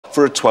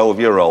for a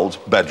 12-year-old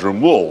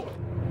bedroom wall.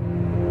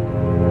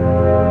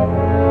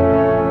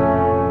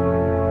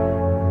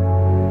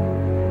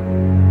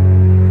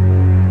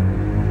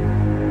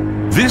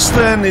 This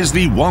then is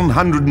the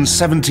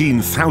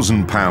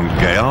 £117,000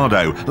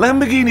 Gallardo,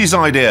 Lamborghini's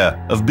idea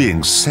of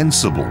being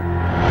sensible.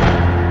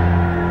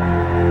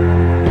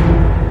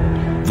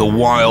 The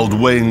wild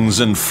wings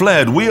and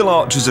flared wheel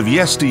arches of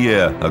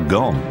yesteryear are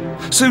gone.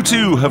 So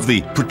too have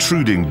the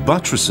protruding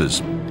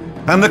buttresses.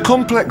 And the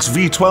complex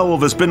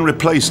V12 has been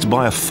replaced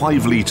by a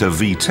 5-litre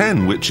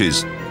V10, which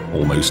is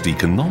almost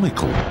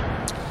economical.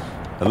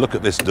 And look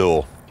at this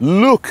door.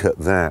 Look at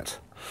that.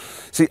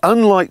 See,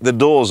 unlike the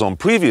doors on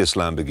previous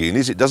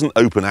Lamborghinis, it doesn't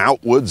open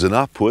outwards and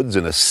upwards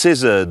in a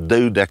scissor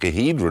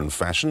dodecahedron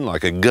fashion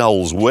like a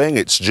gull's wing.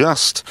 It's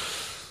just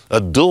a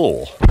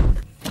door.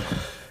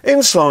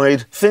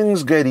 Inside,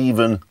 things get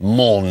even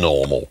more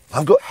normal.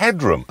 I've got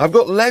headroom, I've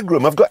got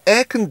legroom, I've got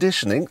air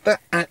conditioning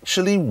that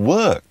actually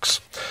works.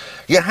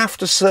 You have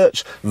to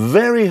search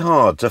very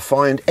hard to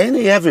find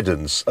any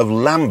evidence of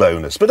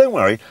Lambo-ness, but don't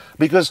worry,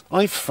 because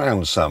I've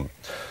found some.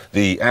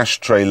 The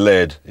ashtray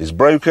lid is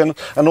broken,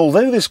 and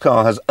although this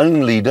car has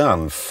only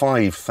done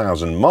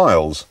 5,000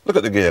 miles, look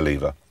at the gear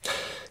lever.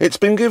 It's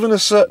been given a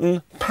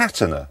certain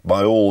patina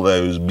by all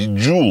those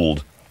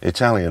bejewelled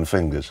Italian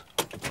fingers.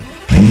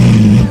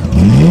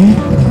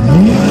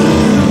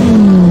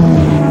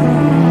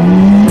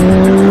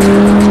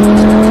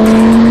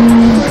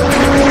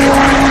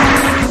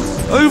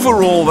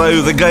 Overall,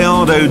 though, the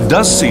Gallardo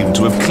does seem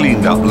to have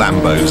cleaned up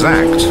Lambo's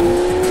act.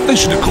 They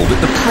should have called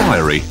it the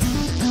Priory.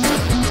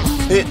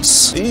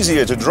 It's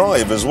easier to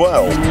drive as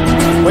well.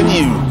 When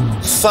you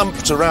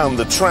thumped around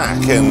the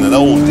track in an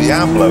old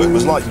Diablo, it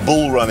was like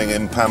bull running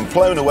in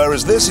Pamplona,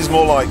 whereas this is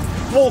more like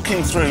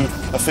walking through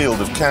a field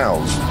of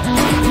cows.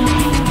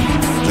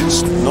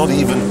 It's not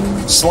even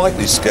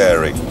slightly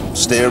scary.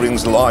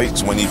 Steering's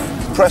light. When you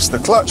press the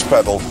clutch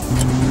pedal,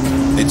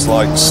 it's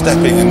like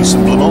stepping in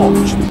some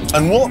blancmange.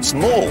 And what's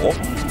more,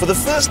 for the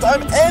first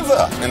time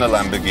ever in a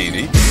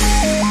Lamborghini,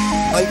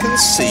 I can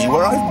see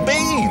where I've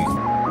been.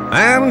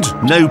 And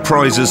no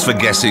prizes for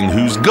guessing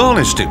who's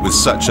garnished it with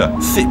such a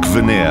thick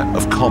veneer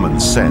of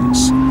common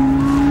sense.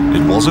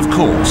 It was, of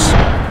course,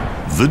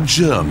 the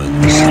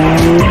Germans.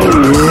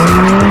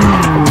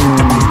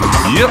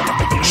 Yep,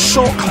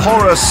 shock,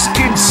 horror,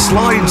 skid,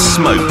 slide,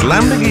 smoke.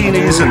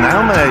 Lamborghinis are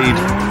now made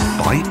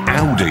by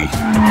Audi.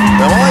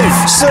 Now,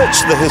 I've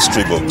searched the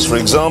history books for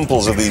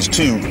examples of these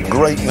two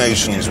great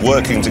nations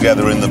working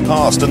together in the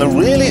past, and there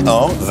really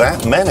aren't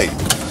that many.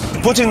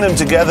 Putting them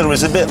together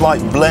is a bit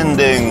like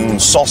blending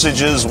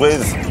sausages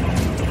with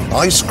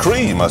ice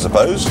cream, I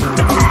suppose.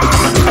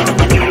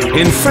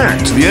 In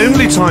fact, the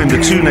only time the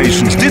two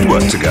nations did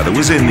work together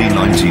was in the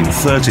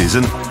 1930s,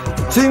 and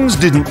things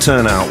didn't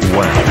turn out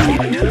well.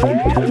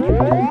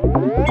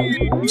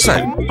 So,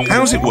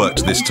 how's it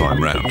worked this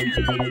time round?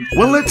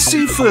 Well, let's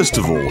see first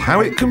of all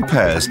how it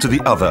compares to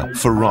the other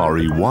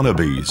Ferrari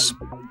wannabes.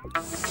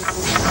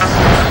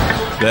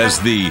 There's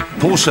the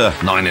Porsche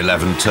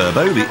 911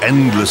 Turbo, the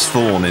endless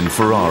thorn in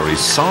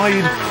Ferrari's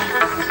side,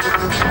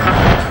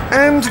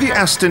 and the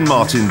Aston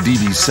Martin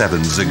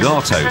DB7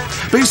 Zagato,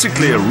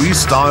 basically a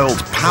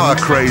restyled,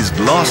 power-crazed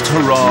last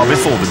hurrah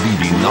before the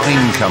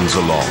DB9 comes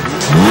along.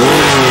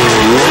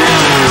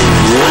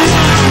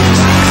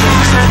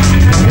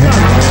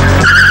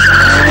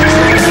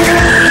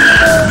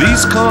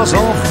 These cars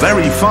are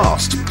very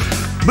fast.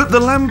 But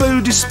the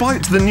Lambo,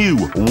 despite the new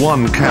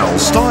one-cowl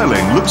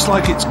styling, looks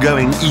like it's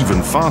going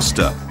even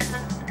faster,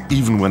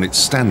 even when it's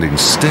standing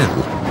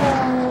still.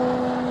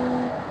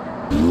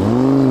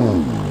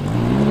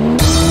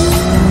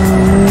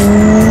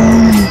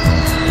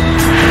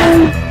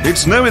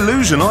 It's no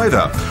illusion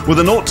either. With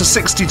a 0 to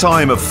 60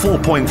 time of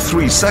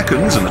 4.3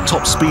 seconds and a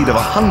top speed of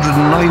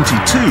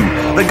 192,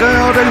 the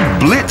Gallardo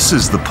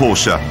blitzes the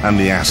Porsche and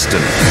the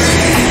Aston.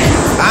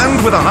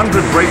 And with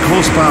 100 brake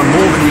horsepower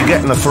more than you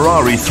get in a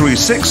Ferrari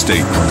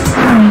 360,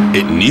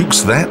 it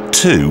nukes that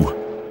too.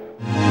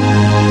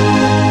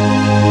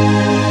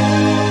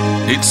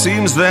 It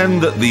seems then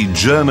that the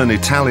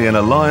German-Italian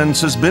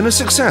alliance has been a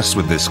success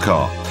with this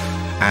car,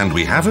 and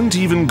we haven't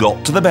even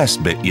got to the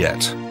best bit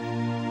yet.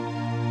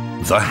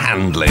 The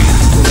handling.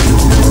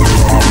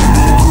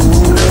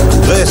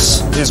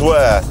 This is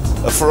where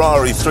a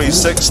Ferrari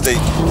 360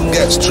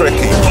 gets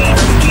tricky.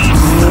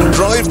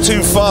 Drive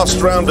too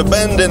fast round a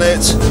bend in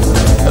it,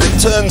 and it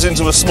turns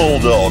into a small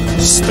dog,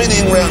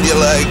 spinning round your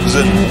legs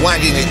and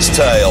wagging its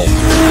tail.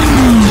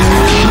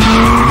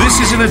 This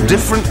is in a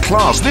different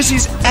class. This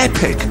is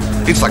epic.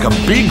 It's like a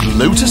big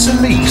Lotus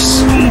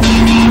Elise.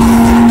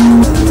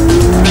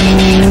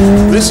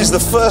 This is the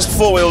first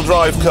four-wheel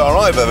drive car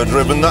I've ever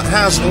driven that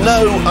has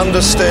no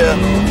understeer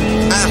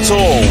at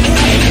all.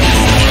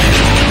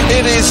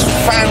 It is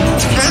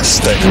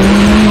fantastic.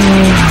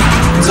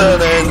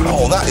 Turn in,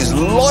 oh, that is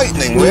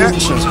lightning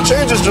reactions.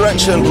 Changes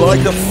direction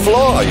like a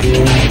fly.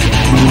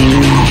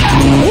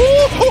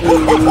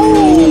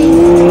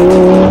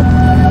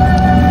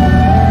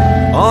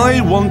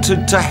 I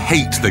wanted to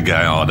hate the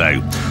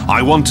Gallardo.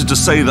 I wanted to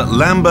say that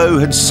Lambo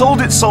had sold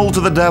its soul to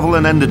the devil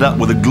and ended up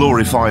with a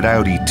glorified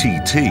Audi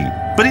TT,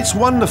 but it's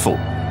wonderful.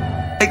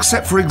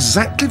 Except for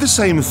exactly the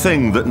same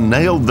thing that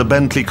nailed the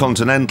Bentley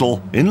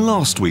Continental in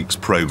last week's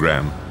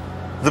programme.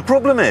 The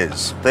problem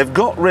is, they've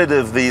got rid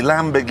of the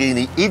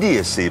Lamborghini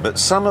idiocy, but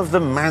some of the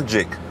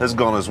magic has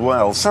gone as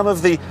well. Some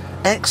of the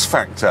X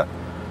factor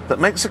that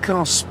makes a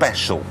car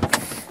special.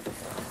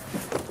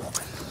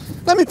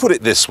 Let me put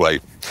it this way.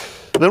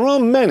 There are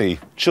many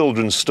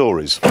children's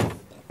stories.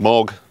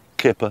 Mog,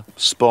 Kipper,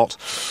 Spot,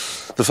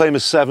 the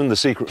famous Seven, the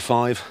Secret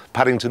Five,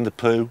 Paddington the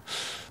Pooh,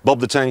 Bob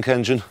the Tank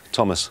Engine,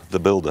 Thomas the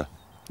Builder.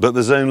 But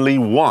there's only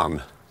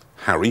one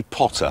Harry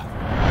Potter.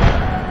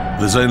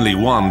 There's only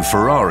one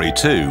Ferrari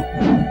too,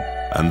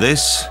 and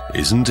this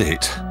isn't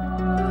it.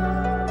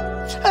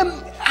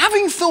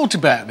 Having thought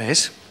about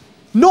this,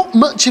 not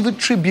much of a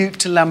tribute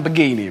to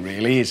Lamborghini,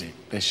 really, is it,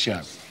 this show?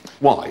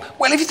 Why?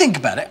 Well, if you think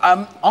about it,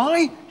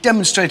 I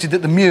demonstrated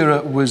that the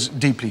Miura was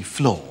deeply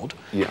flawed.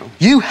 Yeah.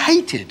 You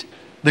hated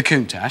the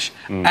Countach,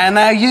 and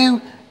now you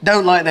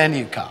don't like their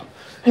new car.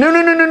 No.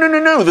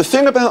 The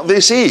thing about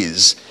this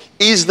is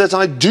that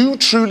I do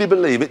truly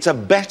believe it's a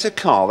better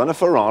car than a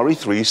Ferrari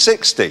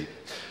 360.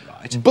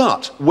 Right.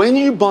 But when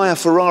you buy a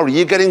Ferrari,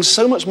 you're getting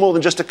so much more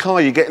than just a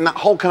car. You're getting that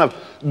whole kind of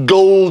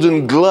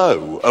golden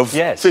glow of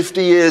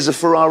 50 years of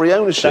Ferrari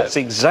ownership. That's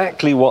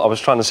exactly what I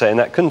was trying to say in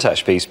that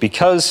Countach piece.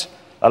 Because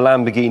a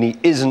Lamborghini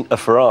isn't a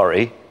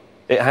Ferrari,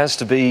 it has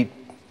to be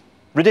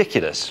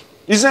ridiculous.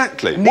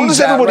 Exactly. What does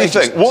everybody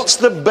think? What's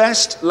the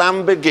best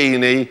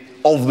Lamborghini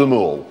of them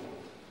all?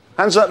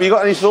 Hands up, you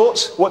got any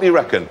thoughts? What do you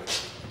reckon?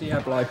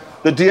 Diablo.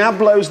 The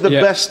Diablo's the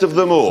best of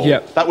them all?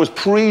 Yep. That was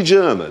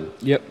pre-German?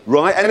 Yep.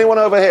 Right, anyone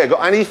over here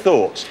got any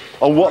thoughts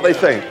on what they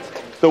think?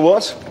 The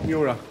what?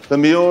 Miura. The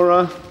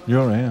Miura?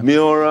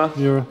 Miura,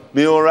 yeah.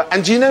 Miura.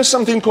 And do you know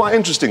something quite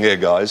interesting here,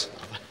 guys?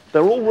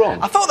 They're all wrong.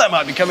 I thought that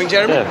might be coming,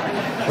 Jeremy.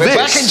 Yeah. We're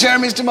back in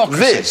Jeremy's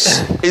democracy.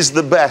 This is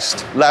the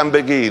best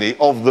Lamborghini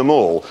of them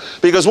all.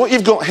 Because what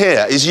you've got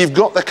here is you've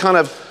got the kind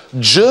of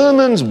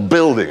Germans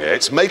building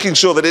it, making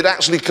sure that it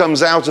actually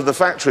comes out of the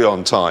factory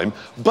on time,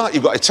 but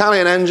you've got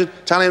Italian engine,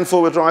 Italian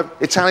four-wheel drive,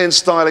 Italian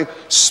styling,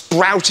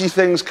 sprouty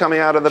things coming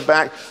out of the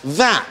back.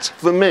 That,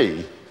 for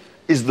me,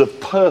 is the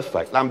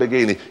perfect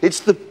Lamborghini. It's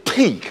the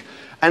peak.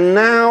 And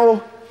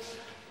now,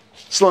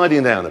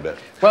 sliding down a bit.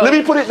 Well, let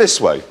me put it this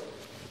way.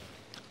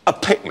 A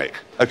picnic,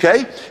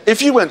 OK?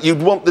 If you went,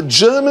 you'd want the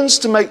Germans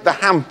to make the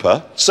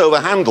hamper so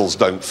the handles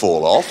don't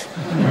fall off,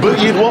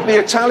 but you'd want the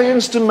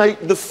Italians to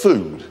make the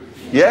food.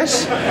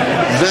 Yes?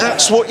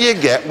 That's what you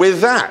get with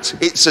that.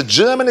 It's a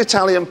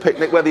German-Italian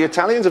picnic where the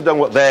Italians have done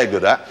what they're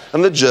good at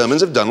and the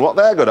Germans have done what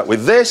they're good at.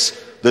 With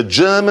this, the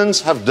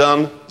Germans have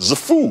done the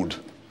food.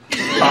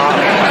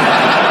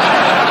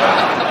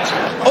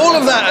 All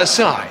of that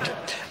aside,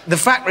 the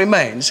fact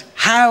remains,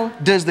 how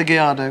does the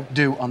Gallardo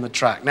do on the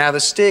track? Now, the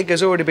Stig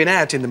has already been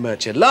out in the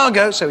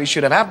Murcielago, so he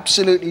should have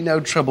absolutely no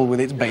trouble with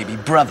its baby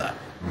brother.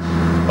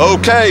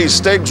 OK,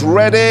 Stig's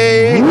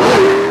ready.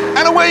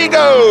 And away he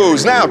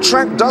goes! Now,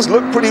 track does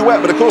look pretty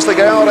wet, but of course the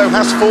Gallardo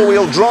has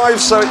four-wheel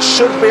drive, so it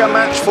should be a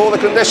match for the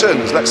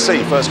conditions. Let's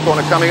see, first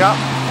corner coming up.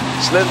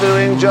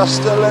 Slithering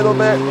just a little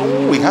bit.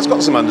 Oh, he has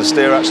got some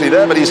understeer actually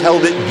there, but he's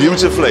held it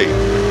beautifully.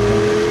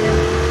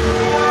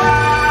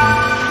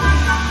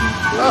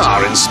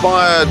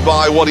 Inspired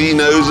by what he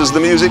knows as the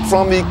music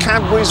from the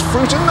Cadbury's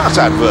Fruit and Nut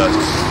advert.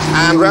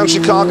 And round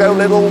Chicago,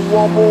 little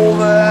wobble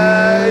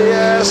there.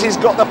 Yes, he's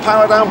got the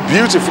power down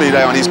beautifully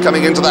now, and he's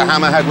coming into the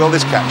hammerhead. Will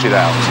this catch it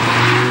out?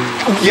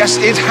 Yes,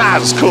 it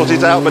has caught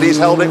it out, but he's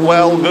held it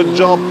well. Good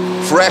job.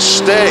 Fresh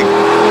Stig.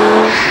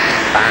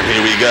 And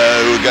here we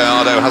go.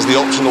 Gallardo has the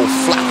optional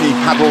flappy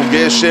paddle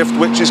gear shift,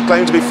 which is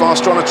claimed to be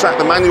faster on a track.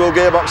 The manual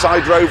gearbox I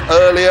drove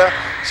earlier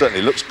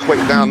certainly looks quick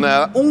down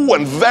there. Ooh,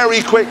 and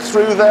very quick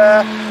through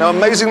there. Now,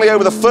 amazingly,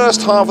 over the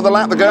first half of the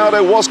lap, the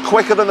Gallardo was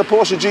quicker than the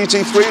Porsche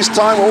GT3's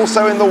time,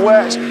 also in the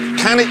wet.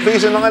 Can it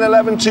beat a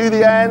 911 to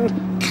the end?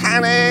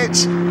 Can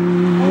it?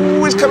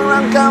 Ooh, he's coming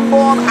around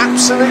Gambon,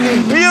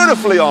 absolutely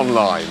beautifully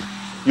online.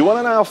 You want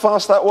to know how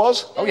fast that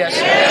was? Oh, yes.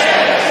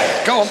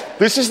 Yes. Go on.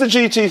 This is the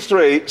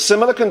GT3,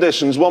 similar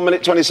conditions, 1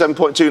 minute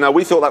 27.2. Now,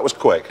 we thought that was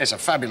quick. It's a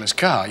fabulous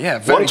car, yeah,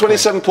 very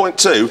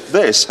 1:27.2.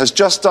 This has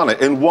just done it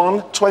in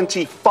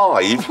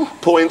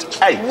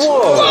 1:25.8.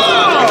 Whoa!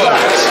 That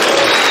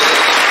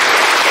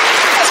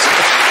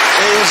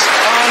is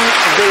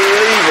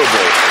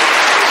unbelievable.